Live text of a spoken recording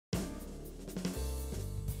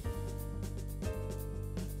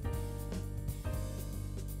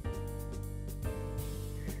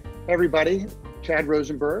Everybody, Chad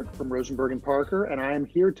Rosenberg from Rosenberg and Parker, and I am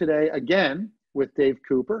here today again with Dave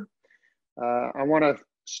Cooper. I want to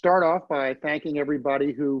start off by thanking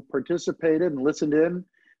everybody who participated and listened in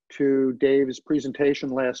to Dave's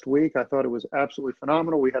presentation last week. I thought it was absolutely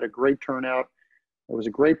phenomenal. We had a great turnout. It was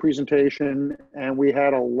a great presentation, and we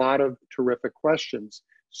had a lot of terrific questions.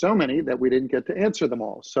 So many that we didn't get to answer them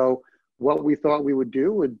all. So what we thought we would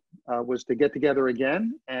do was to get together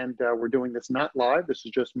again, and we're doing this not live. This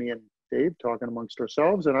is just me and Dave talking amongst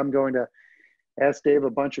ourselves, and I'm going to ask Dave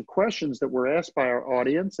a bunch of questions that were asked by our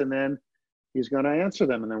audience, and then he's going to answer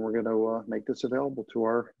them, and then we're going to make this available to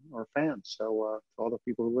our fans, so to all the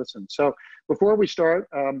people who listen. So before we start,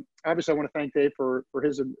 obviously I want to thank Dave for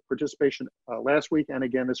his participation last week and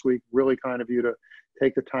again this week. Really kind of you to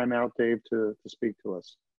take the time out, Dave, to speak to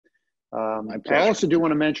us. I also do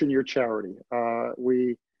want to mention your charity.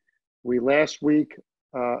 We last week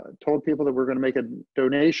told people that we're going to make a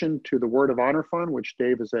donation to the Word of Honor Fund, which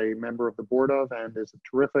Dave is a member of the board of, and is a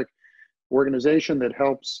terrific organization that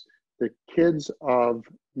helps the kids of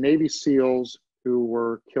Navy SEALs who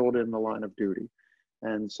were killed in the line of duty.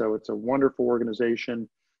 And so it's a wonderful organization.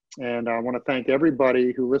 And I want to thank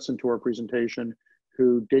everybody who listened to our presentation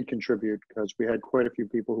who did contribute, because we had quite a few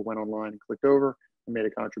people who went online and clicked over and made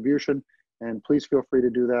a contribution. And please feel free to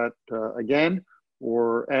do that again.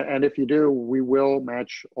 And if you do, we will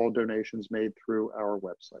match all donations made through our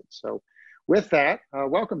website. So with that,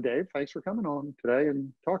 welcome, Dave. Thanks for coming on today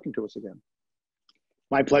and talking to us again.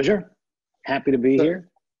 My pleasure. Happy to be here.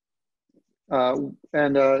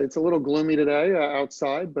 It's a little gloomy today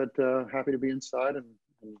outside, but happy to be inside and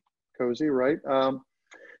cozy, right?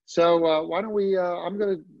 So why don't we, I'm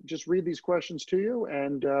going to just read these questions to you,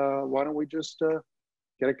 and why don't we just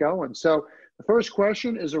get it going. So the first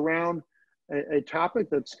question is around a topic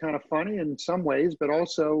that's kind of funny in some ways, but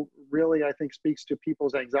also really, I think, speaks to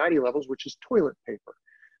people's anxiety levels, which is toilet paper.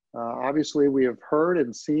 Obviously, we have heard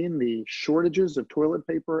and seen the shortages of toilet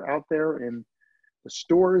paper out there in the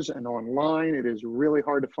stores and online. It is really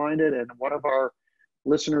hard to find it. And one of our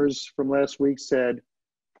listeners from last week said,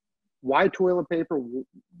 why toilet paper?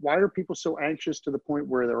 Why are people so anxious to the point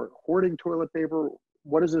where they're hoarding toilet paper?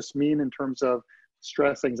 What does this mean in terms of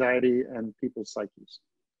stress, anxiety, and people's psyches?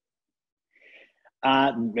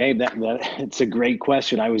 Babe, it's a great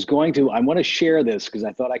question. I want to share this because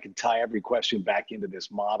I thought I could tie every question back into this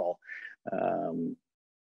model. And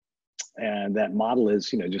that model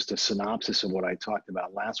is, just a synopsis of what I talked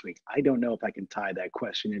about last week. I don't know if I can tie that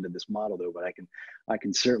question into this model though, but I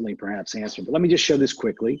can certainly perhaps answer. But let me just show this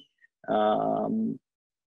quickly.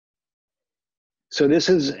 So this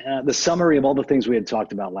is the summary of all the things we had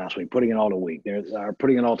talked about last week, putting it all to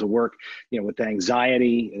putting it all to work, with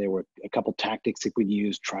anxiety. There were a couple tactics that we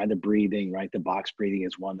use. Try the breathing, right? The box breathing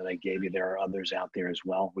is one that I gave you. There are others out there as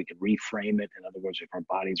well. We can reframe it. In other words, if our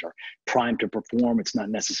bodies are primed to perform, it's not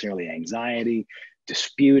necessarily anxiety.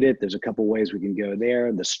 Dispute it. There's a couple ways we can go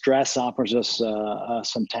there. The stress offers us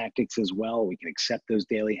some tactics as well. We can accept those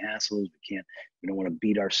daily hassles. We don't want to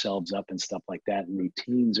beat ourselves up and stuff like that. And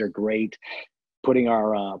routines are great. Putting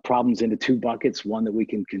our problems into two buckets, one that we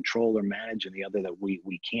can control or manage and the other that we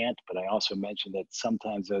can't. But I also mentioned that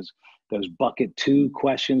sometimes those bucket two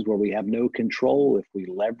questions where we have no control, if we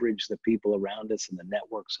leverage the people around us and the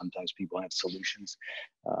network, sometimes people have solutions.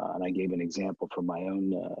 And I gave an example from my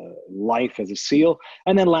own life as a SEAL.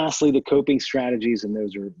 And then lastly, the coping strategies. And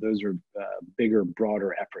those are bigger,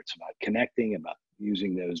 broader efforts about connecting, about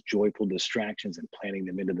using those joyful distractions and planning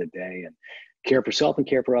them into the day, and care for self and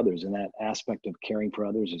care for others. And that aspect of caring for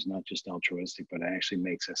others is not just altruistic, but it actually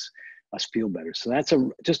makes us feel better. So that's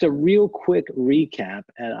just a real quick recap,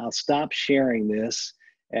 and I'll stop sharing this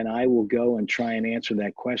and I will go and try and answer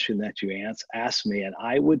that question that you asked me. And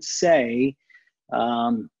I would say,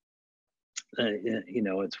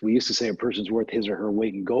 we used to say a person's worth his or her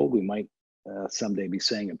weight in gold. We might someday be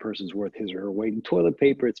saying a person's worth his or her weight in toilet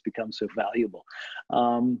paper. It's become so valuable.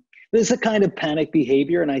 This is a kind of panic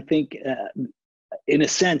behavior, and I think in a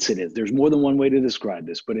sense it is. There's more than one way to describe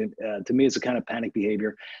this, but to me it's a kind of panic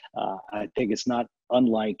behavior. I think it's not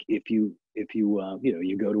unlike if you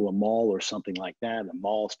go to a mall or something like that. The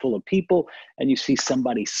mall is full of people and you see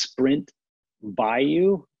somebody sprint by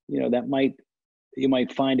you, you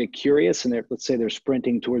might find it curious, and let's say they're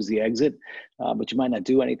sprinting towards the exit, but you might not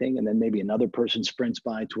do anything. And then maybe another person sprints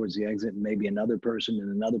by towards the exit, and maybe another person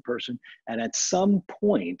and another person. And at some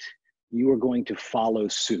point, you are going to follow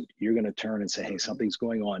suit. You're going to turn and say, hey, something's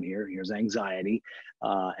going on here. Here's anxiety,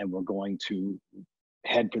 and we're going to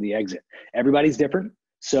head for the exit. Everybody's different.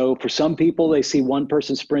 So for some people, they see one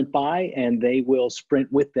person sprint by and they will sprint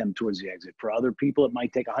with them towards the exit. For other people, it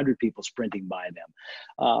might take 100 people sprinting by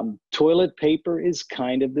them. Toilet paper is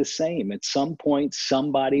kind of the same. At some point,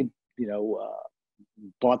 somebody,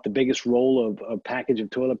 bought the biggest roll of a package of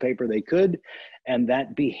toilet paper they could, and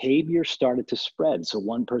that behavior started to spread. So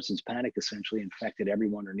one person's panic essentially infected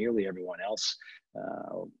everyone or nearly everyone else.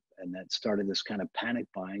 And that started this kind of panic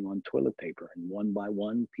buying on toilet paper. And one by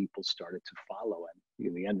one, people started to follow.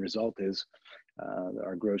 And the end result is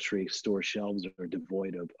our grocery store shelves are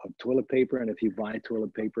devoid of toilet paper. And if you buy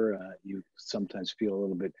toilet paper, you sometimes feel a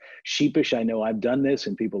little bit sheepish. I know I've done this,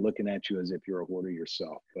 and people looking at you as if you're a hoarder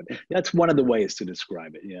yourself. But that's one of the ways to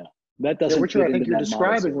describe it. Yeah, that doesn't. Which I think you're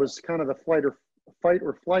describing was kind of the fight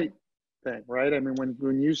or flight thing, right? I mean,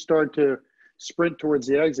 when you start to sprint towards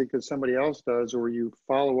the exit because somebody else does, or you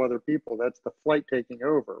follow other people, that's the flight taking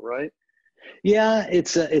over, right? Yeah,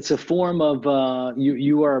 it's a form of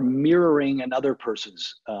you are mirroring another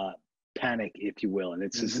person's panic, if you will, and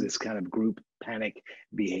it's just this kind of group panic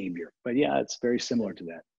behavior. But yeah, it's very similar to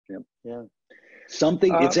that. Yep. Yeah.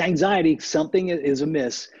 It's anxiety. Something is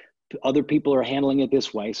amiss. Other people are handling it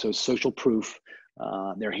this way, so social proof.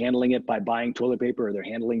 They're handling it by buying toilet paper, or they're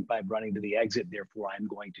handling it by running to the exit. Therefore, I'm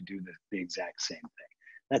going to do the exact same thing.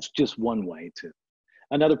 That's just one way to.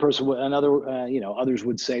 Another person, others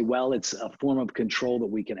would say, well, it's a form of control that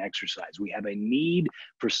we can exercise. We have a need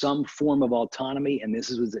for some form of autonomy, and this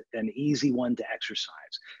is an easy one to exercise,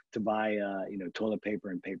 to buy, toilet paper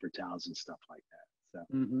and paper towels and stuff like that.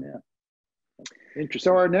 So, yeah.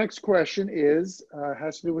 Interesting. So our next question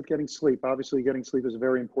has to do with getting sleep. Obviously, getting sleep is a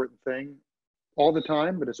very important thing all the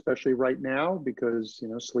time, but especially right now, because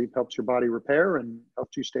sleep helps your body repair and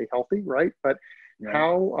helps you stay healthy, right? But right.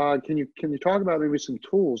 How can you talk about maybe some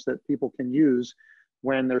tools that people can use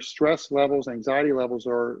when their stress levels, anxiety levels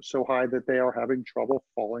are so high that they are having trouble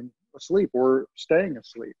falling asleep or staying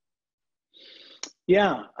asleep?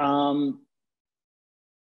 Yeah.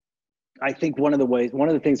 I think one of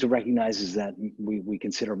the things to recognize is that we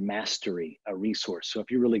consider mastery a resource. So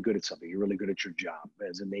if you're really good at something, you're really good at your job.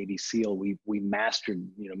 As a Navy SEAL, we mastered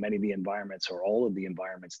many of the environments, or all of the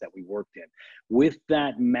environments that we worked in. With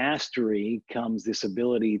that mastery comes this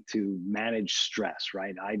ability to manage stress,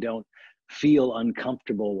 right? I don't feel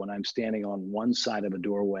uncomfortable when I'm standing on one side of a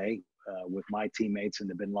doorway with my teammates, and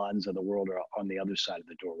the bin Ladens of the world are on the other side of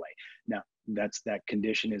the doorway. Now, that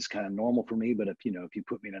condition is kind of normal for me, but if you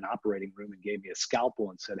put me in an operating room and gave me a scalpel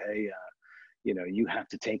and said, hey, you have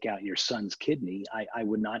to take out your son's kidney, I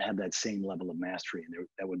would not have that same level of mastery, and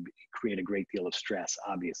that would create a great deal of stress,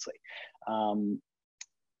 obviously.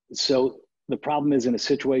 So the problem is, in a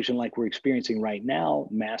situation like we're experiencing right now,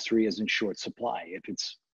 mastery is in short supply. If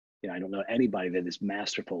it's I don't know anybody that is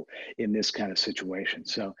masterful in this kind of situation.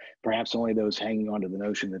 So perhaps only those hanging on to the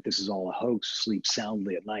notion that this is all a hoax sleep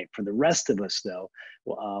soundly at night. For the rest of us, though,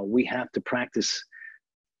 we have to practice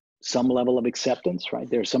some level of acceptance, right?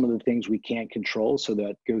 There are some of the things we can't control. So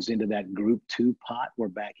that goes into that group 2 pot. We're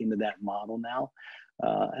back into that model now.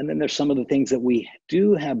 And then there's some of the things that we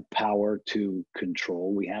do have power to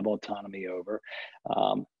control. We have autonomy over.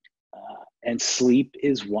 And sleep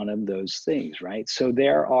is one of those things, right? So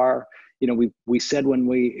there are, we said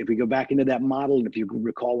if we go back into that model, and if you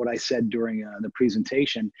recall what I said during the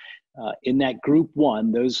presentation, in that group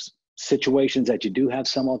 1, those situations that you do have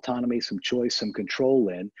some autonomy, some choice, some control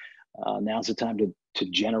in, now's the time to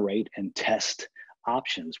generate and test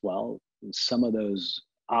options. Well, some of those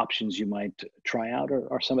options you might try out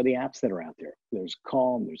are some of the apps that are out there. There's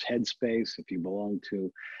Calm, there's Headspace. If you belong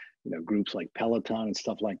to groups like Peloton and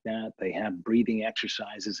stuff like that, they have breathing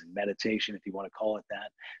exercises and meditation, if you want to call it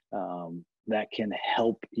that, that can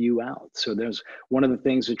help you out. So there's one of the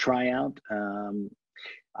things to try out.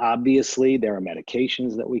 Obviously, there are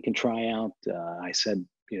medications that we can try out. I said,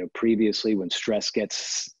 previously, when stress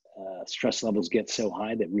levels get so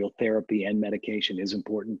high that real therapy and medication is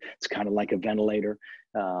important. It's kind of like a ventilator.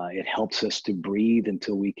 It helps us to breathe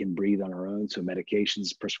until we can breathe on our own. So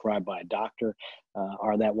medications prescribed by a doctor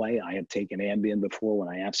are that way. I have taken Ambien before when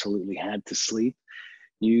I absolutely had to sleep.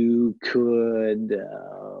 You could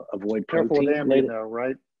avoid protein. Careful with Ambien, though,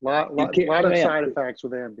 right? Lot of side effects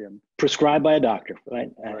with Ambien. Prescribed by a doctor, right?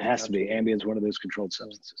 Right, it has absolutely. to be. Ambien is one of those controlled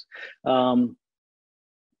substances.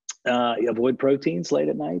 Avoid proteins late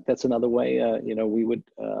at night. That's another way, we would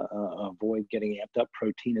avoid getting amped up.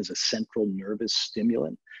 Protein is a central nervous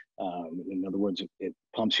stimulant. In other words, it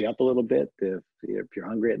pumps you up a little bit. If you're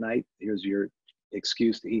hungry at night, here's your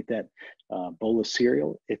excuse to eat that bowl of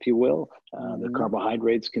cereal, if you will. The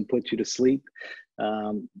carbohydrates can put you to sleep.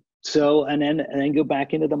 So, and then go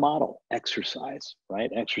back into the model. Exercise,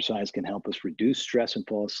 right? Exercise can help us reduce stress and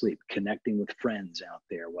fall asleep. Connecting with friends out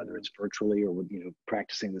there, whether it's virtually or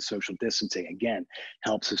practicing the social distancing, again,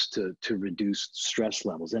 helps us to reduce stress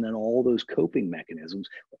levels. And then all those coping mechanisms,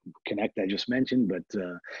 connect I just mentioned, but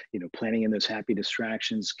planning in those happy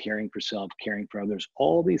distractions, caring for self, caring for others,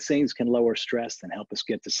 all these things can lower stress and help us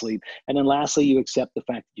get to sleep. And then lastly, you accept the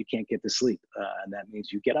fact that you can't get to sleep, and that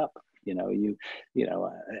means you get up.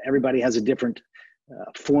 Everybody has a different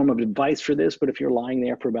form of advice for this, but if you're lying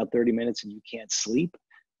there for about 30 minutes and you can't sleep,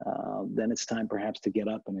 then it's time perhaps to get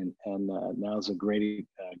up, and now's a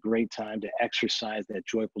great time to exercise that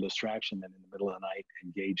joyful distraction, and in the middle of the night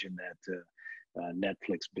engage in that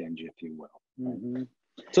Netflix binge, if you will. Mm-hmm.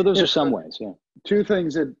 So those are some ways. Yeah. Two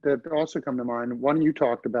things that also come to mind. One you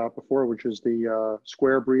talked about before, which is the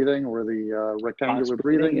square breathing or the rectangular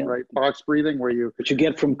breathing, yeah. right? Box breathing, where you. But you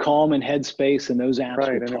get from Calm and Headspace and those apps.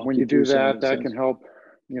 Right, and when you do that, that can help,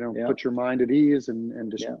 put your mind at ease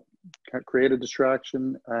and just create a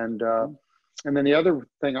distraction. And then the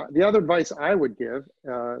other advice I would give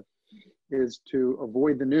is to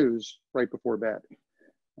avoid the news right before bed.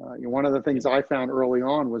 One of the things I found early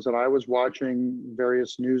on was that I was watching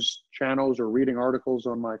various news channels or reading articles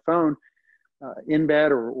on my phone in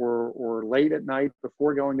bed or late at night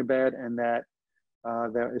before going to bed, and that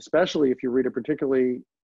especially if you read a particularly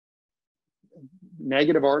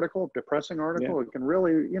negative article, depressing article, it can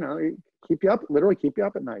really keep you up, literally keep you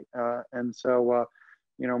up at night. And so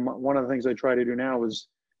one of the things I try to do now is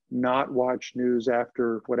not watch news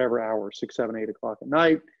after whatever hour, 6, 7, 8 o'clock at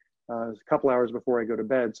night. A couple hours before I go to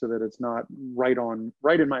bed, so that it's not right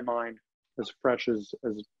in my mind, as fresh as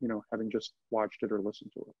having just watched it or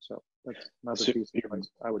listened to it. So that's another piece of advice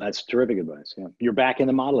I would. That's terrific advice. Yeah, you're back in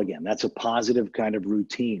the model again. That's a positive kind of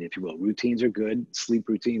routine, if you will. Routines are good. Sleep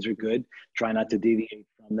routines are good. Try not to deviate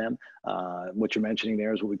from them. What you're mentioning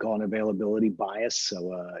there is what we call an availability bias. So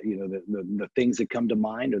the things that come to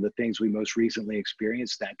mind are the things we most recently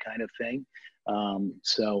experienced, that kind of thing.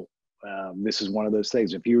 This is one of those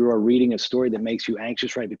things. If you are reading a story that makes you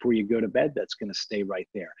anxious right before you go to bed, that's going to stay right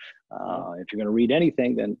there. If you're going to read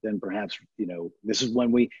anything, then perhaps, this is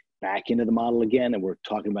when we back into the model again, and we're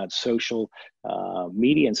talking about social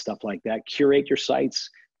media and stuff like that. Curate your sites.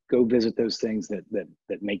 Go visit those things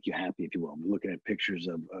that make you happy, if you will. We're looking at pictures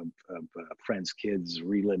of friends, kids,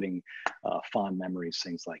 reliving fond memories,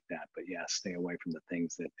 things like that. But yeah, stay away from the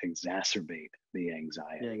things that exacerbate the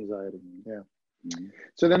anxiety. Yeah.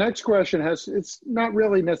 So the next question it's not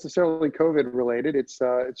really necessarily COVID related. It's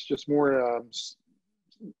just more, a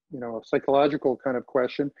psychological kind of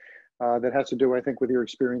question that has to do, I think, with your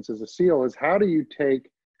experience as a SEAL. Is how do you take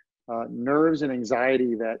nerves and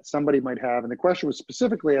anxiety that somebody might have? And the question was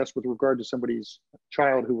specifically asked with regard to somebody's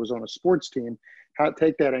child who was on a sports team. How to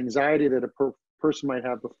take that anxiety that a person might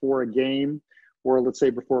have before a game, or let's say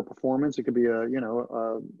before a performance. It could be a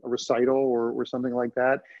recital or something like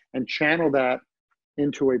that, and channel that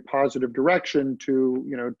into a positive direction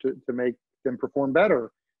to make them perform better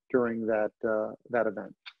during that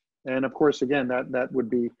event. And of course, again, that would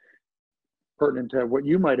be pertinent to what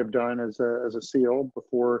you might have done as a SEAL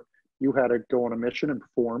before you had to go on a mission and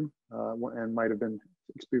perform, and might have been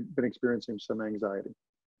experiencing some anxiety.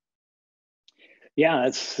 Yeah,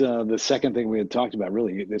 that's the second thing we had talked about.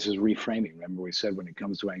 Really, this is reframing. Remember, we said when it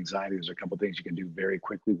comes to anxiety, there's a couple of things you can do very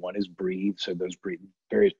quickly. One is breathe. So those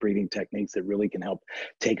various breathing techniques that really can help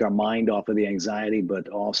take our mind off of the anxiety, but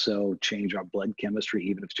also change our blood chemistry,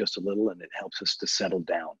 even if it's just a little, and it helps us to settle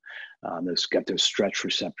down. Got those stretch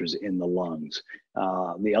receptors in the lungs.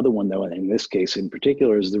 The other one, though, in this case in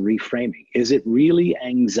particular, is the reframing. Is it really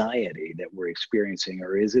anxiety that we're experiencing,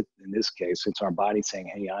 or is it, in this case, it's our body saying,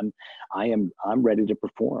 "Hey, I'm ready to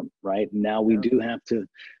perform." Right now, we do have to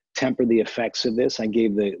temper the effects of this. I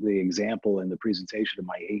gave the example in the presentation of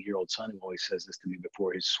my 8-year-old son, who always says this to me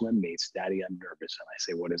before his swim meets: "Daddy, I'm nervous." And I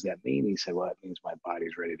say, "What does that mean?" He said, "Well, it means my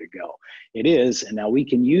body's ready to go." It is, and now we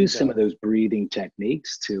can use some of those breathing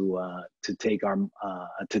techniques to take our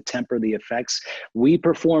to temper the effects. We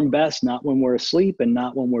perform best not when we're asleep, and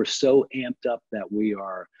not when we're so amped up that we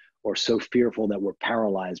are, or so fearful that we're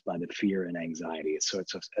paralyzed by the fear and anxiety. So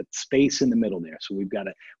it's a space in the middle there. So we've got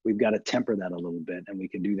to temper that a little bit, and we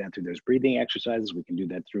can do that through those breathing exercises. We can do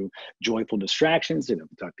that through joyful distractions. If we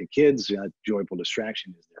talk to kids, joyful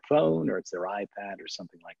distraction is their phone, or it's their iPad, or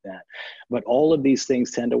something like that. But all of these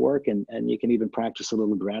things tend to work, and you can even practice a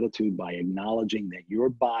little gratitude by acknowledging that your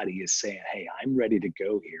body is saying, "Hey, I'm ready to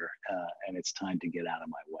go here, and it's time to get out of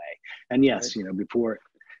my way." And yes, before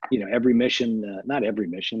every mission, not every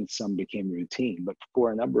mission, some became routine, but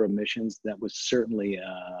for a number of missions, that was certainly,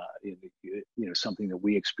 something that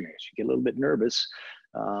we experienced. You get a little bit nervous.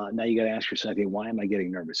 Now you got to ask yourself, hey, why am I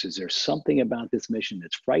getting nervous? Is there something about this mission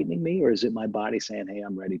that's frightening me, or is it my body saying, hey,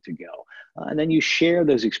 I'm ready to go? And then you share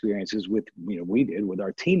those experiences with, we did with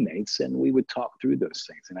our teammates, and we would talk through those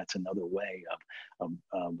things. And that's another way of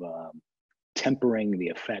tempering the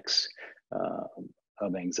effects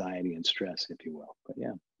of anxiety and stress, if you will. But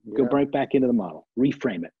go right back into the model,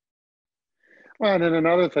 reframe it. Well, and then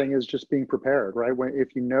another thing is just being prepared, right?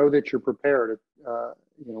 If you know that you're prepared,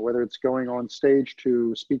 whether it's going on stage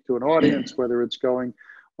to speak to an audience, whether it's going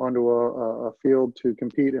onto a field to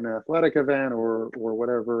compete in an athletic event or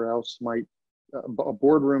whatever else a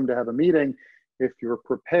boardroom to have a meeting, if you're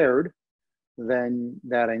prepared, then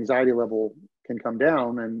that anxiety level can come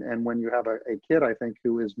down. And when you have a kid, I think,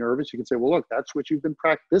 who is nervous, you can say, well, look, that's what you've been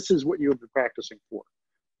this is what you've been practicing for,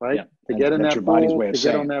 right? Yeah. To get in that pool, to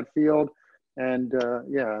get on that field. And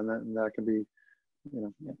and that can be,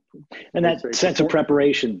 And that sense of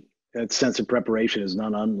preparation is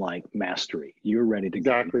not unlike mastery. You're ready to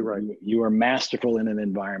go. Exactly right. You are masterful in an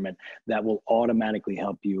environment that will automatically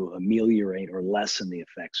help you ameliorate or lessen the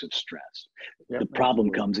effects of stress. The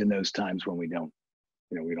problem comes in those times when we don't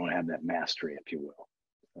have that mastery, if you will.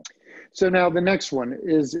 So now the next one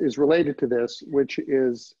is related to this, which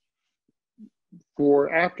is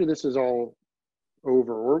for after this is all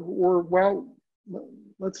over, or well,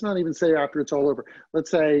 let's not even say after it's all over.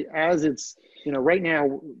 Let's say as it's, right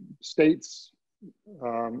now, states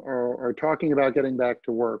are talking about getting back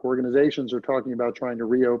to work. Organizations are talking about trying to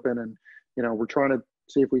reopen, and we're trying to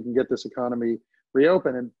see if we can get this economy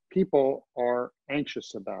reopen. And people are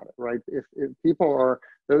anxious about it, right? If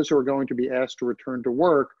those who are going to be asked to return to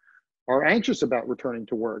work are anxious about returning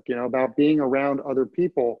to work, about being around other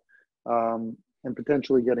people and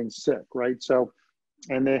potentially getting sick, right? So,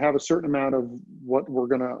 and they have a certain amount of what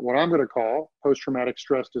I'm gonna call post-traumatic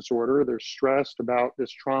stress disorder. They're stressed about this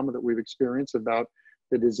trauma that we've experienced, about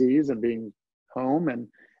the disease and being home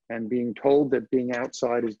and being told that being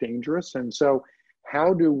outside is dangerous. And so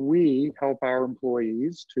how do we help our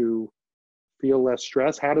employees to feel less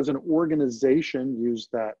stress? How does an organization use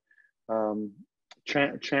that,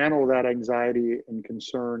 channel that anxiety and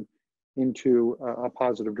concern into a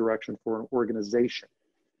positive direction for an organization?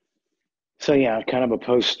 So kind of a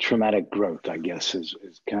post-traumatic growth, I guess, is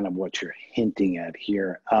kind of what you're hinting at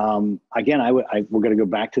here. Again, we're going to go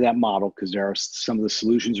back to that model because there are some of the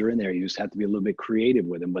solutions are in there. You just have to be a little bit creative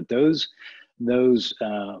with them. But those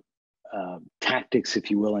tactics, if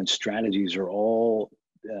you will, and strategies are all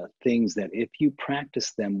things that if you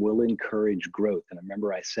practice them will encourage growth. And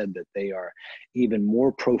remember, I said that they are even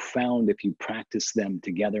more profound if you practice them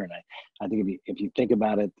together. And I think if you think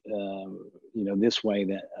about it, this way,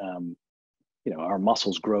 that our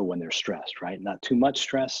muscles grow when they're stressed, right? Not too much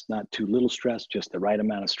stress, not too little stress, just the right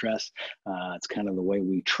amount of stress. It's kind of the way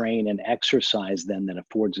we train and exercise then that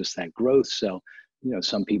affords us that growth. So,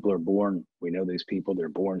 some people are born, we know these people, they're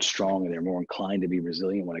born strong and they're more inclined to be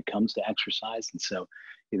resilient when it comes to exercise. And so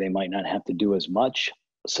they might not have to do as much.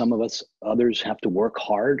 Some of us, others have to work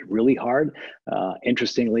hard, really hard.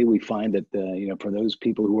 Interestingly, we find that, for those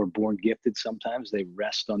people who are born gifted, sometimes they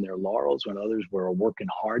rest on their laurels when others who are working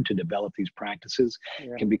hard to develop these practices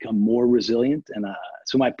can become more resilient. And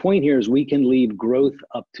so my point here is we can leave growth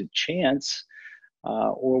up to chance,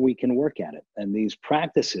 or we can work at it. And these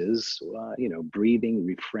practices, breathing,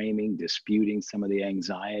 reframing, disputing some of the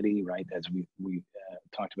anxiety, right, as we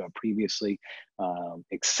talked about previously,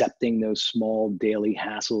 accepting those small daily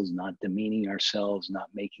hassles, not demeaning ourselves, not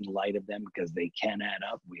making light of them because they can add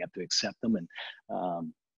up. We have to accept them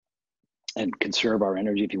and conserve our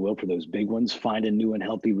energy, if you will, for those big ones. Finding new and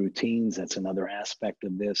healthy routines, that's another aspect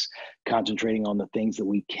of this. Concentrating on the things that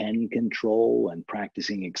we can control and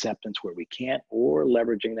practicing acceptance where we can't, or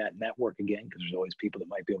leveraging that network again, because there's always people that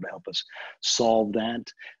might be able to help us solve that.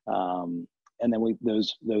 And then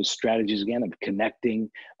those strategies again of connecting,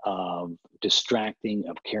 of distracting,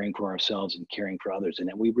 of caring for ourselves and caring for others. And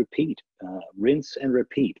then we repeat, rinse and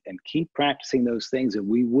repeat, and keep practicing those things, and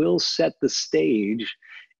we will set the stage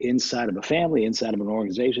inside of a family, inside of an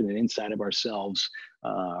organization, and inside of ourselves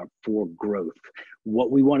for growth.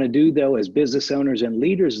 What we want to do, though, as business owners and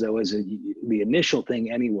leaders, though, as the initial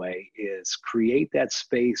thing anyway, is create that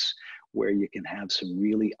space where you can have some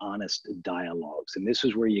really honest dialogues. And this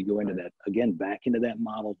is where you go into that, again, back into that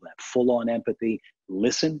model, that full-on empathy.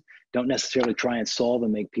 Listen, don't necessarily try and solve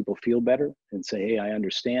and make people feel better and say, hey, I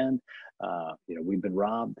understand. We've been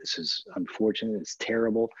robbed. This is unfortunate. It's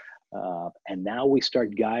terrible. And now we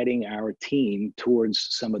start guiding our team towards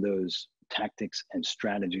some of those tactics and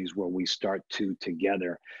strategies where we start to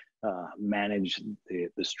together manage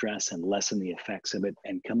the stress and lessen the effects of it,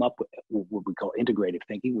 and come up with what we call integrative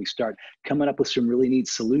thinking. We start coming up with some really neat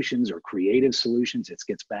solutions or creative solutions. It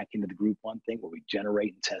gets back into the group one thing where we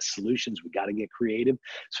generate and test solutions. We got to get creative.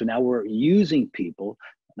 So now we're using people,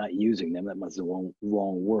 not using them, that was the wrong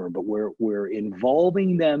word, but we're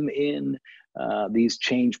involving them in these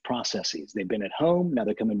change processes. They've been at home, now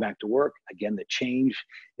they're coming back to work. Again, the change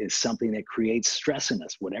is something that creates stress in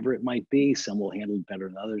us, whatever it might be. Some will handle it better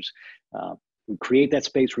than others. We create that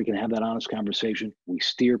space where we can have that honest conversation. We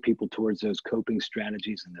steer people towards those coping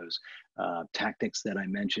strategies and those tactics that I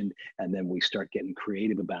mentioned, and then we start getting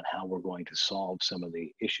creative about how we're going to solve some of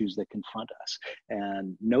the issues that confront us.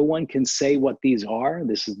 And no one can say what these are.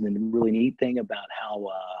 This is the really neat thing about how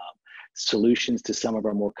solutions to some of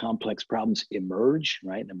our more complex problems emerge,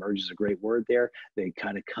 right? And emerge is a great word there. They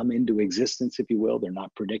kind of come into existence, if you will. They're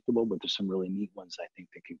not predictable, but there's some really neat ones I think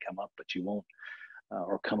that can come up, but you won't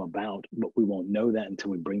or come about, but we won't know that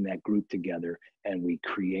until we bring that group together and we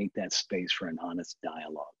create that space for an honest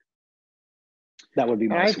dialogue. That would be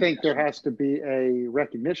my I think there has to be a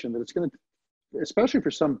recognition that it's going to, especially for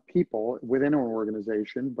some people within an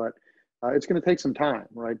organization, but it's going to take some time,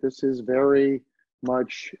 right? This is very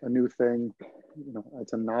much a new thing. You know,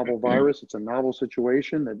 it's a novel virus. It's a novel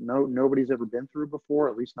situation that nobody's ever been through before,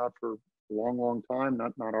 at least not for a long time,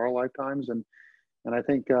 not our lifetimes. And I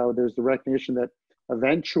think there's the recognition that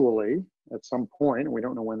eventually, at some point, and we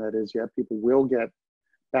don't know when that is yet, people will get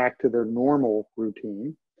back to their normal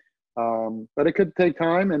routine. But it could take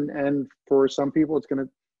time, and for some people, it's going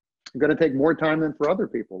to take more time than for other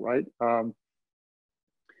people, right?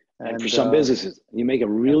 And for some businesses, you make a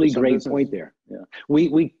really great point there. Yeah,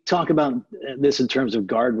 we talk about this in terms of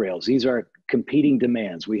guardrails. These are competing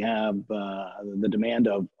demands. We have the demand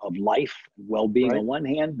of life, well-being on one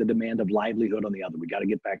hand, the demand of livelihood on the other. We got to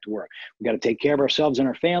get back to work. We got to take care of ourselves and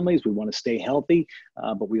our families. We want to stay healthy,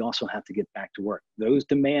 but we also have to get back to work. Those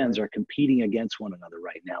demands are competing against one another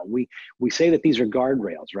right now. We say that these are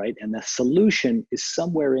guardrails, right? And the solution is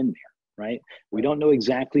somewhere in there. Right? We don't know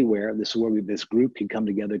exactly where. This is where this group can come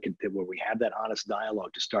together, where we have that honest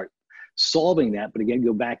dialogue to start solving that. But again,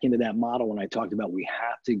 go back into that model when I talked about we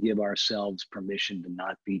have to give ourselves permission to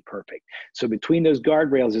not be perfect. So between those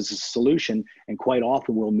guardrails is a solution, and quite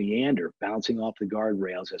often we'll meander, bouncing off the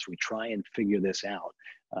guardrails as we try and figure this out.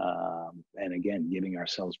 And again, giving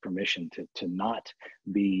ourselves permission to not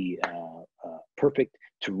be perfect,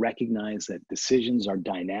 to recognize that decisions are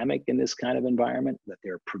dynamic in this kind of environment, that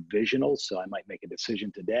they're provisional. So I might make a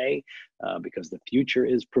decision today because the future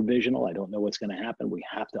is provisional. I don't know what's going to happen. We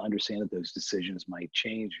have to understand that those decisions might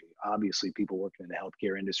change. Obviously, people working in the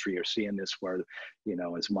healthcare industry are seeing this where, you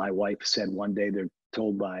know, as my wife said one day, they're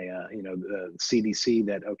told by the CDC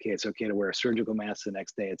that it's okay to wear a surgical mask. The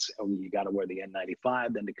next day it's you got to wear the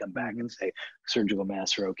N95, then to come back and say surgical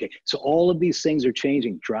masks are okay. So all of these things are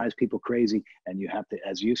changing, drives people crazy, and you have to,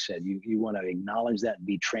 as you said, you want to acknowledge that and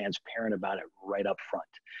be transparent about it right up front,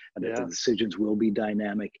 and that the decisions will be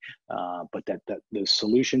dynamic, but that the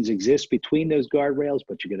solutions exist between those guardrails,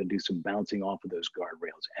 but you got to do some bouncing off of those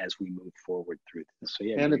guardrails as we move forward through this. So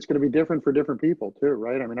and it's going to be different for different people too,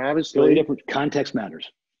 right? I mean, obviously, really different. Context matters.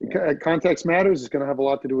 Context matters. It's going to have a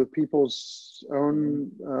lot to do with people's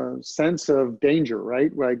own sense of danger,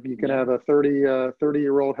 right? Like you can have a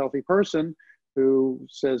 30-year-old healthy person who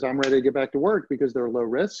says, I'm ready to get back to work because they're low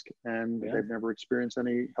risk and they've never experienced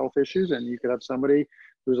any health issues. And you could have somebody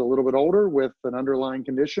who's a little bit older with an underlying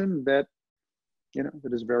condition that,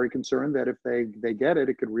 that is very concerned that if they get it,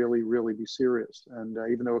 it could really, really be serious. And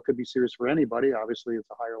even though it could be serious for anybody, obviously it's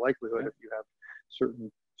a higher likelihood if you have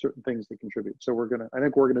certain things that contribute. So I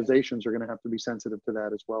think organizations are going to have to be sensitive to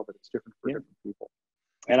that as well, but it's different for different people.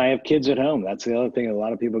 And I have kids at home. That's the other thing a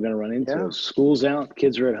lot of people are going to run into. School's out,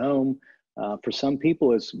 kids are at home. For some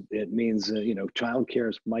people, it means,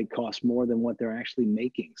 childcare might cost more than what they're actually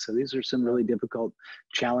making. So these are some really difficult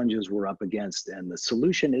challenges we're up against. And the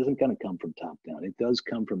solution isn't going to come from top down. It does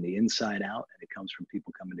come from the inside out, and it comes from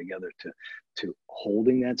people coming together to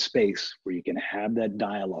holding that space where you can have that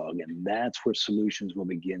dialogue. And that's where solutions will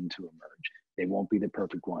begin to emerge. They won't be the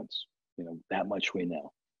perfect ones. That much we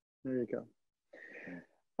know. There you go.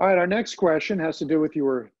 All right, our next question has to do with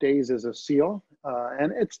your days as a SEAL,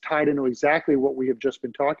 and it's tied into exactly what we have just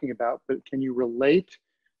been talking about, but can you relate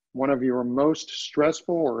one of your most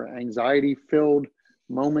stressful or anxiety-filled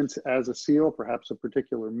moments as a SEAL, perhaps a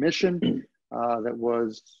particular mission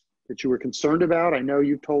that you were concerned about? I know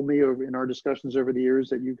you've told me in our discussions over the years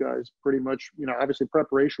that you guys pretty much, obviously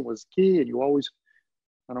preparation was key, and you always,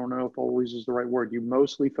 I don't know if always is the right word, you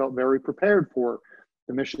mostly felt very prepared for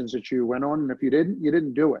the missions that you went on. And if you didn't, you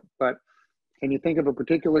didn't do it. But can you think of a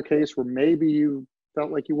particular case where maybe you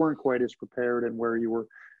felt like you weren't quite as prepared and where you were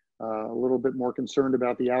a little bit more concerned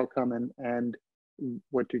about the outcome, and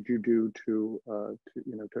what did you do to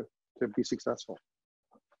be successful?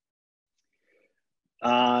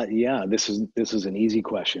 Yeah, this is an easy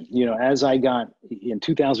question. As I got in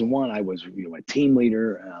 2001, I was, a team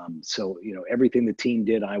leader. So, everything the team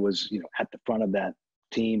did, I was, at the front of that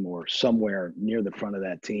team or somewhere near the front of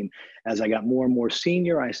that team. As I got more and more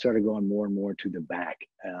senior, I started going more and more to the back.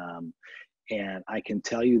 And I can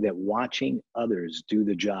tell you that watching others do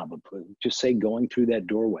the job of just say going through that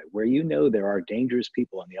doorway where there are dangerous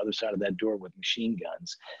people on the other side of that door with machine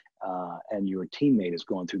guns, and your teammate is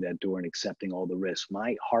going through that door and accepting all the risks.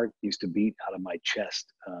 My heart used to beat out of my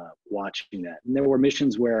chest watching that. And there were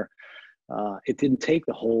missions where it didn't take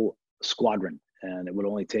the whole squadron, and it would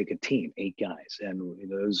only take a team, 8 guys. And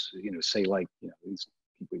those, say like, these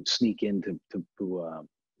people would sneak into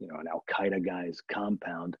an Al-Qaeda guy's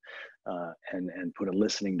compound and put a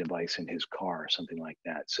listening device in his car or something like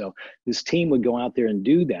that. So this team would go out there and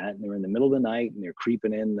do that. And they're in the middle of the night and they're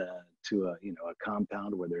creeping in to a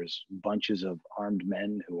compound where there's bunches of armed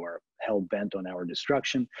men who are hell bent on our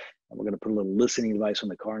destruction. And we're going to put a little listening device on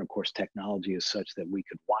the car. And of course, technology is such that we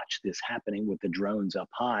could watch this happening with the drones up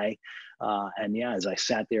high. And yeah, as I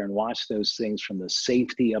sat there and watched those things from the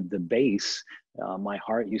safety of the base, my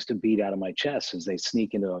heart used to beat out of my chest as they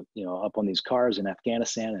sneak into, up on these cars in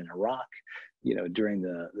Afghanistan and Iraq. During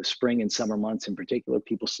the spring and summer months in particular,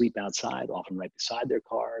 people sleep outside, often right beside their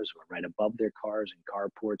cars or right above their cars in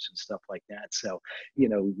carports and stuff like that. So,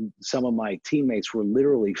 some of my teammates were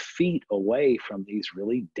literally feet away from these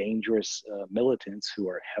really dangerous militants who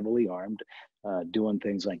are heavily armed, doing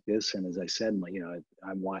things like this. And as I said,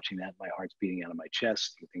 I'm watching that, my heart's beating out of my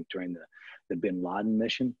chest. I think during the Bin Laden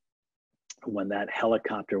mission, when that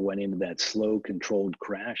helicopter went into that slow controlled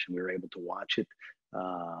crash and we were able to watch it,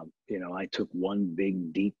 I took one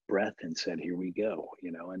big deep breath and said, here we go,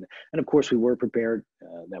 and of course we were prepared.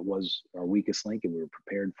 That was our weakest link and we were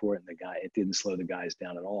prepared for it. And it didn't slow the guys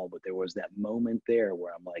down at all, but there was that moment there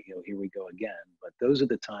where I'm like, here we go again. But those are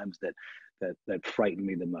the times that frightened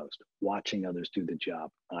me the most, watching others do the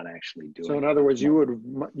job, not actually doing it. So in other words,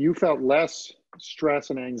 you felt less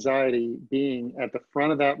stress and anxiety being at the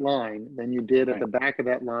front of that line than you did at the back of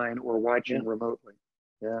that line or watching remotely.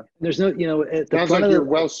 Yeah. There's no, at the sounds front like of you're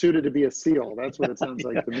well suited to be a SEAL. That's what it sounds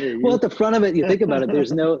like to me. Well, at the front of it, you think about it,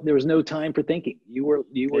 there was no time for thinking. You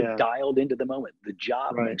were dialed into the moment. The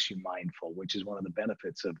job makes you mindful, which is one of the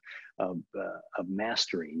benefits of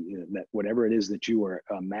mastery. That whatever it is that you are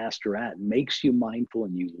a master at makes you mindful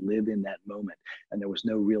and you live in that moment. And there was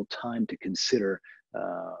no real time to consider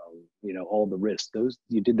all the risks.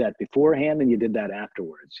 You did that beforehand and you did that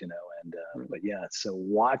afterwards, but yeah, so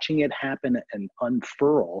watching it happen and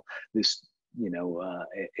unfurl this,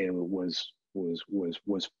 it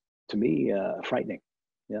was to me frightening.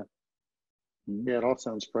 Yeah. Yeah, it all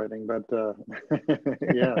sounds frightening, but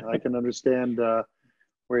yeah, I can understand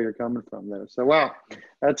where you're coming from there. So wow,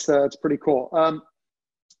 that's pretty cool.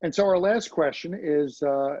 And so our last question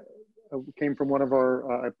came from one of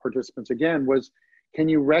our participants again, was, can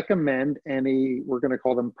you recommend any, we're going to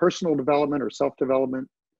call them personal development or self-development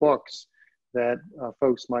books that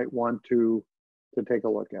folks might want to take a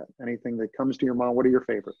look at? Anything that comes to your mind? What are your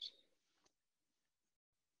favorites?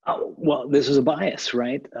 Oh, well, this is a bias,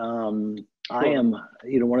 right? I am,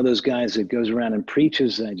 one of those guys that goes around and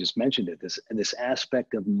preaches, and I just mentioned it, this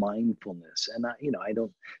aspect of mindfulness. And I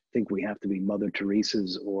don't think we have to be Mother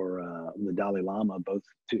Teresa's or the Dalai Lama, both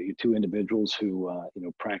two individuals who,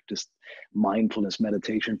 practice mindfulness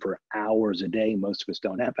meditation for hours a day. Most of us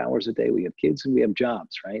don't have hours a day. We have kids and we have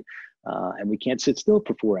jobs, right? And we can't sit still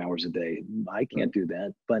for 4 hours a day. I can't do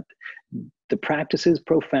that, but the practice is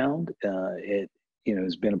profound. It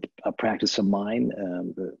has been a practice of mine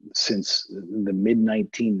since the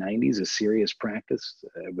mid-1990s, a serious practice.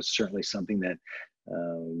 It was certainly something that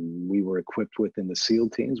we were equipped with in the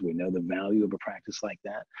SEAL teams. We know the value of a practice like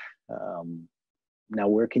that. Now,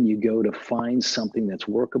 where can you go to find something that's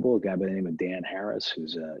workable? A guy by the name of Dan Harris,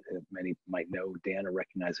 who's many might know Dan or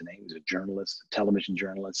recognize the name. He's a journalist, a television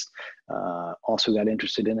journalist, also got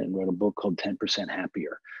interested in it and wrote a book called 10%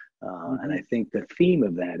 Happier. And I think the theme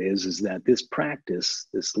of that is that this practice,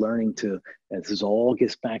 this learning this all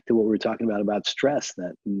gets back to what we were talking about stress,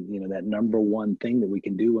 that, that number one thing that we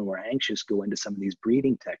can do when we're anxious, go into some of these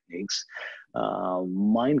breathing techniques.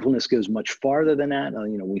 Mindfulness goes much farther than that.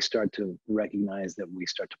 We start to recognize that we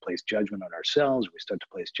start to place judgment on ourselves. We start to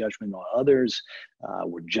place judgment on others.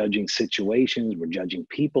 We're judging situations. We're judging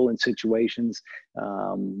people in situations.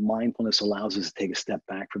 Mindfulness allows us to take a step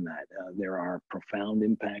back from that. There are profound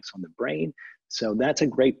impacts on the brain. So that's a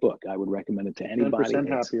great book. I would recommend it to anybody. 10%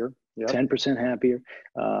 happier. Yep. 10% happier.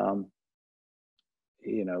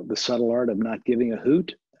 The subtle art of not giving a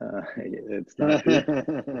hoot. It's not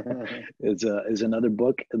is another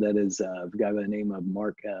book that is a guy by the name of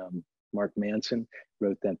Mark Manson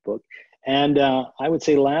wrote that book. And I would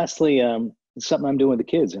say lastly, something I'm doing with the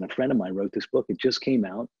kids, and a friend of mine wrote this book. It just came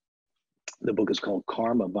out. The book is called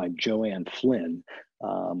Karma by Joanne Flynn.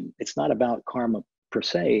 It's not about karma per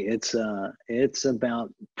se. It's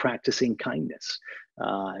about practicing kindness.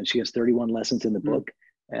 And she has 31 lessons in the book.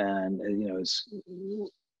 And, it's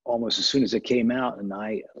almost as soon as it came out and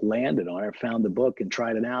I landed on it, found the book and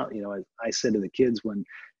tried it out. I said to the kids when,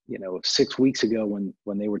 6 weeks ago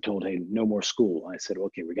when they were told, hey, no more school, I said,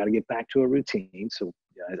 okay, we got to get back to a routine. So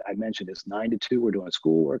I mentioned it's 9 to 2, we're doing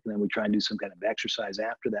schoolwork, and then we try and do some kind of exercise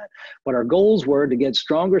after that. But our goals were to get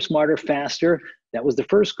stronger, smarter, faster. That was the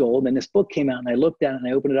first goal. And then this book came out and I looked at it and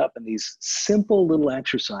I opened it up, and these simple little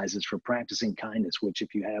exercises for practicing kindness, which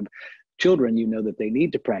if you have children, that they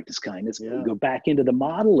need to practice kindness. Yeah. Go back into the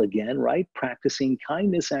model again, right? Practicing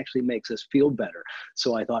kindness actually makes us feel better.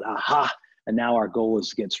 So I thought, aha, and now our goal is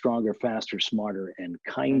to get stronger, faster, smarter, and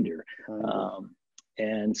kinder.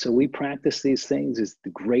 And so we practice these things as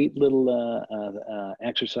the great little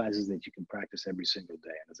exercises that you can practice every single day.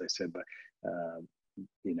 And as I said,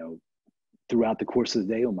 throughout the course of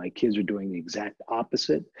the day, when my kids are doing the exact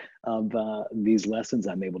opposite of these lessons,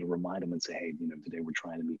 I'm able to remind them and say, hey, today we're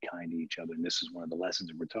trying to be kind to each other. And this is one of the lessons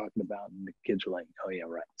that we're talking about. And the kids are like, oh yeah,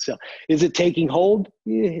 right. So is it taking hold?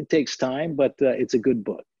 Yeah, it takes time, but it's a good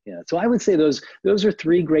book. Yeah. So I would say those are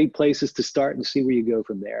 3 great places to start and see where you go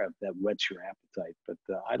from there. If that whets your appetite. But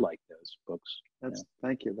I like those books.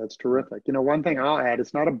 Thank you. That's terrific. One thing I'll add,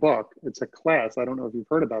 it's not a book, it's a class. I don't know if you've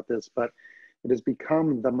heard about this, but it has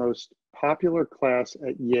become the most popular class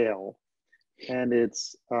at Yale, and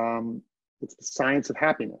it's the science of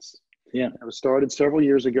happiness. Yeah. It was started several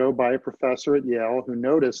years ago by a professor at Yale who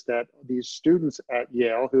noticed that these students at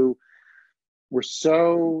Yale who were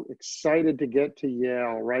so excited to get to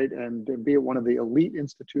Yale, right, and be at one of the elite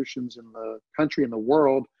institutions in the country and the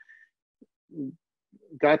world,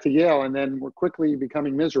 got to Yale and then were quickly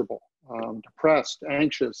becoming miserable. Depressed,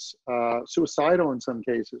 anxious, suicidal in some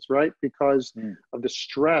cases, right? Because of the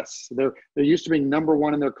stress. They're used to being number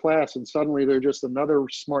 1 in their class, and suddenly they're just another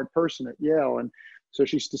smart person at Yale. And so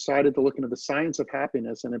she's decided to look into the science of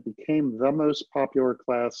happiness, and it became the most popular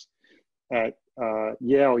class at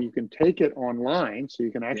Yale. You can take it online, so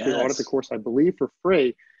you can actually audit the course, I believe, for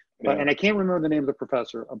free. But, and I can't remember the name of the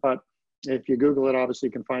professor, but if you Google it, obviously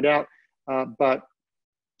you can find out. But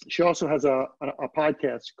she also has a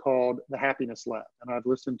podcast called The Happiness Lab, and I've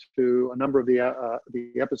listened to a number of the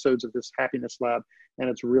episodes of this Happiness Lab, and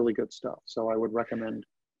it's really good stuff. So I would recommend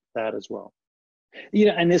that as well.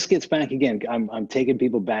 And this gets back again, I'm taking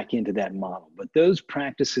people back into that model, but those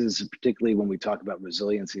practices, particularly when we talk about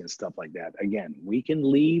resiliency and stuff like that, again, we can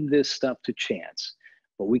leave this stuff to chance,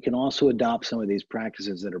 but we can also adopt some of these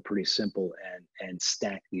practices that are pretty simple and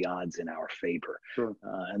stack the odds in our favor. Sure.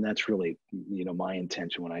 And that's really, my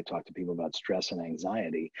intention when I talk to people about stress and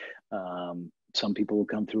anxiety. Some people will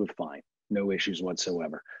come through it fine, no issues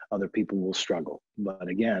whatsoever. Other people will struggle. But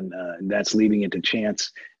again, that's leaving it to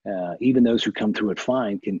chance. Even those who come through it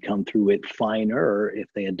fine can come through it finer if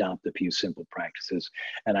they adopt a few simple practices.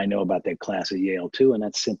 And I know about that class at Yale too, and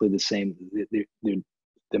that's simply the same.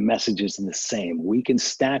 The message is the same. We can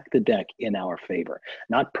stack the deck in our favor,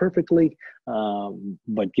 not perfectly,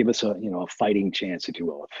 but give us a fighting chance, if you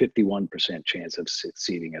will, a 51% chance of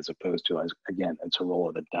succeeding, as opposed to, again, it's a roll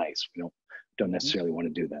of the dice. We don't necessarily want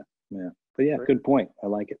to do that. Yeah, but yeah, good point. I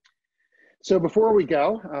like it. So before we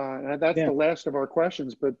go, that's the last of our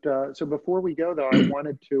questions. But so before we go, though, I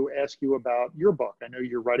wanted to ask you about your book. I know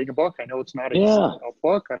you're writing a book. I know it's not a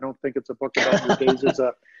book. I don't think it's a book about your days as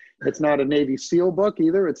a. It's not a Navy SEAL book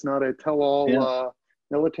either. It's not a tell-all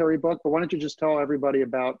military book. But why don't you just tell everybody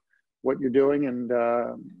about what you're doing and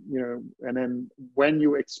and then when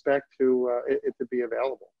you expect it to be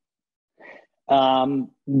available.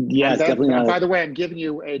 Yeah, it's definitely not. By the way, I'm giving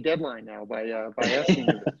you a deadline now by asking you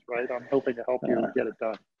this, right? I'm hoping to help you get it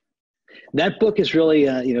done. That book is really,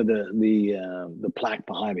 the plaque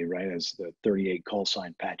behind me, right? As the 38 call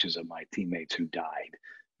sign patches of my teammates who died,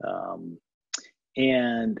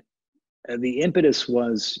 and the impetus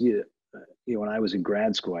was when I was in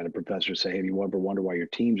grad school, I had a professor say, "Hey, do you ever wonder why your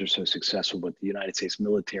teams are so successful, but the United States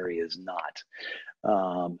military is not?"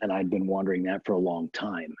 And I'd been wondering that for a long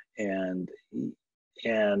time. And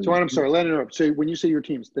So I'm sorry, let me interrupt. So when you say your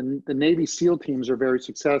teams, the Navy SEAL teams are very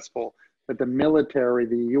successful, but the military,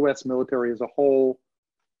 the U.S. military as a whole,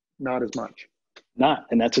 not as much. not,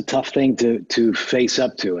 and that's a tough thing to face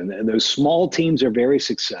up to. And those small teams are very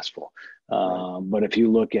successful. Right. But if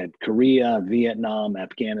you look at Korea, Vietnam,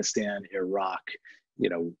 Afghanistan, Iraq,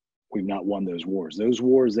 we've not won those wars. Those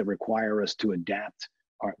wars that require us to adapt,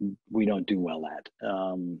 we don't do well at.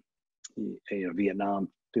 Vietnam,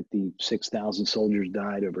 56,000 soldiers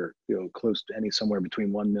died over, close to somewhere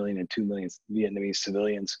between 1 million and 2 million Vietnamese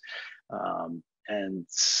civilians. And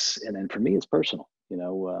then for me, it's personal.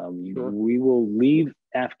 Sure. We will leave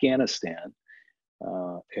Afghanistan.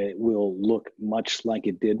 It will look much like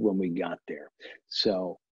it did when we got there.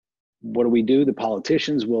 So what do? The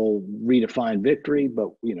politicians will redefine victory,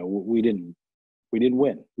 but we didn't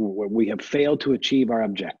win. We have failed to achieve our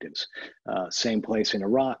objectives. Same place in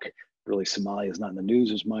Iraq. Really, Somalia is not in the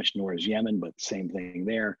news as much, nor is Yemen, but same thing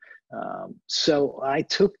there. So I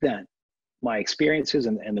took my experiences,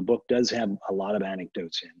 and the book does have a lot of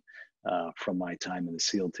anecdotes from my time in the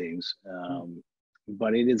SEAL teams.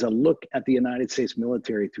 But it is a look at the United States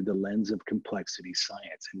military through the lens of complexity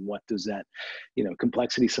science. And what does that,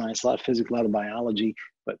 complexity science, a lot of physics, a lot of biology,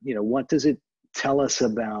 but what does it tell us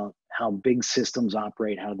about how big systems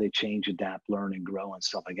operate, how they change, adapt, learn, and grow, and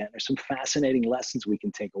stuff like that? There's some fascinating lessons we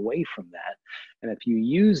can take away from that. And if you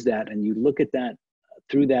use that and you look at that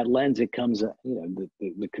through that lens, it comes,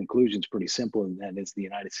 the conclusion is pretty simple, and that is the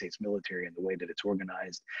United States military and the way that it's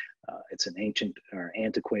organized. It's an ancient or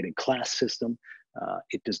antiquated class system.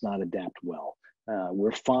 It does not adapt well.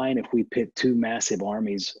 We're fine if we pit two massive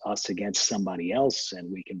armies, us against somebody else,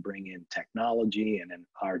 and we can bring in technology and then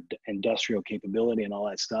our industrial capability and all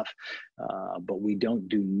that stuff. But we don't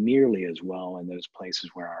do nearly as well in those places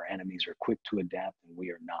where our enemies are quick to adapt and we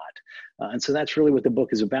are not. And so that's really what the book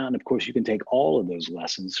is about. And of course, you can take all of those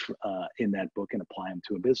lessons in that book and apply them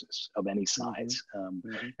to a business of any size.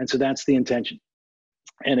 And so that's the intention.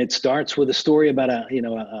 And it starts with a story about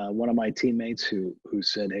one of my teammates who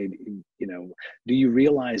said, "Hey, do you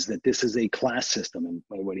realize that this is a class system?" And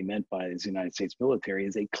what he meant by his United States military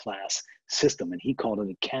is a class system, and he called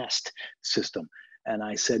it a caste system. And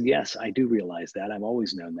I said, "Yes, I do realize that. I've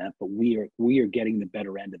always known that. But we are getting the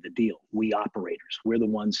better end of the deal. We operators, we're the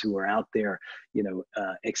ones who are out there,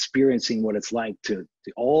 experiencing what it's like to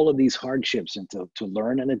all of these hardships and to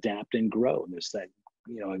learn and adapt and grow. And there's that."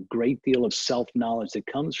 A great deal of self-knowledge that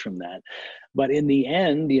comes from that. But in the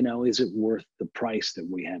end, is it worth the price that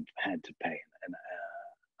we have had to pay? And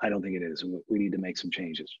I don't think it is. We need to make some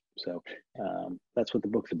changes. So that's what the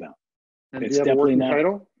book's about. And do you have a working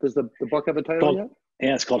title? Does the book have a title yet?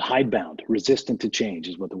 Yeah, it's called Hidebound, Resistant to Change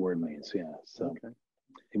is what the word means. Yeah. So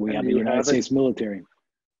we have the United States military.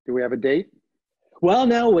 Do we have a date? Well,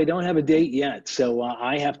 no, we don't have a date yet. So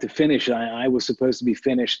I have to finish. I was supposed to be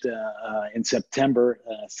finished in September.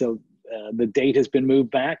 So the date has been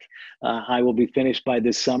moved back. I will be finished by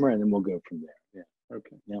this summer, and then we'll go from there. Yeah.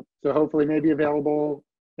 Okay. Yeah. So hopefully maybe available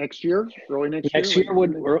next year, early next year? Next year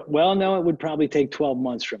no, it would probably take 12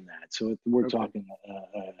 months from that. So we're talking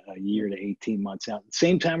a year to 18 months out.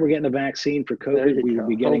 Same time we're getting a vaccine for COVID, we will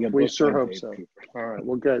be getting a book. We sure hope so. All right.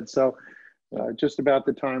 Well, good. So just about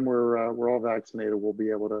the time we're all vaccinated, we'll be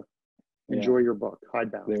able to enjoy your book,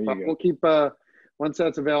 Hidebound. But we'll keep once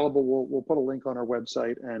that's available, we'll put a link on our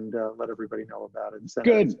website and let everybody know about it.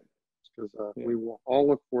 Good. Because we will all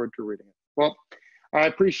look forward to reading it. Well, I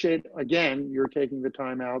appreciate again you're taking the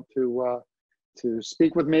time out to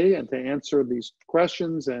speak with me and to answer these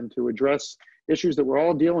questions and to address issues that we're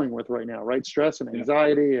all dealing with right now, right? Stress and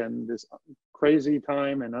anxiety and this crazy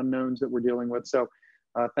time and unknowns that we're dealing with. So.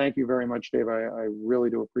 Thank you very much, Dave. I really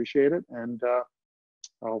do appreciate it. And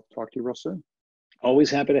I'll talk to you real soon.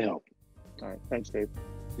 Always happy to help. All right. Thanks, Dave.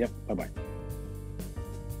 Yep. Bye-bye.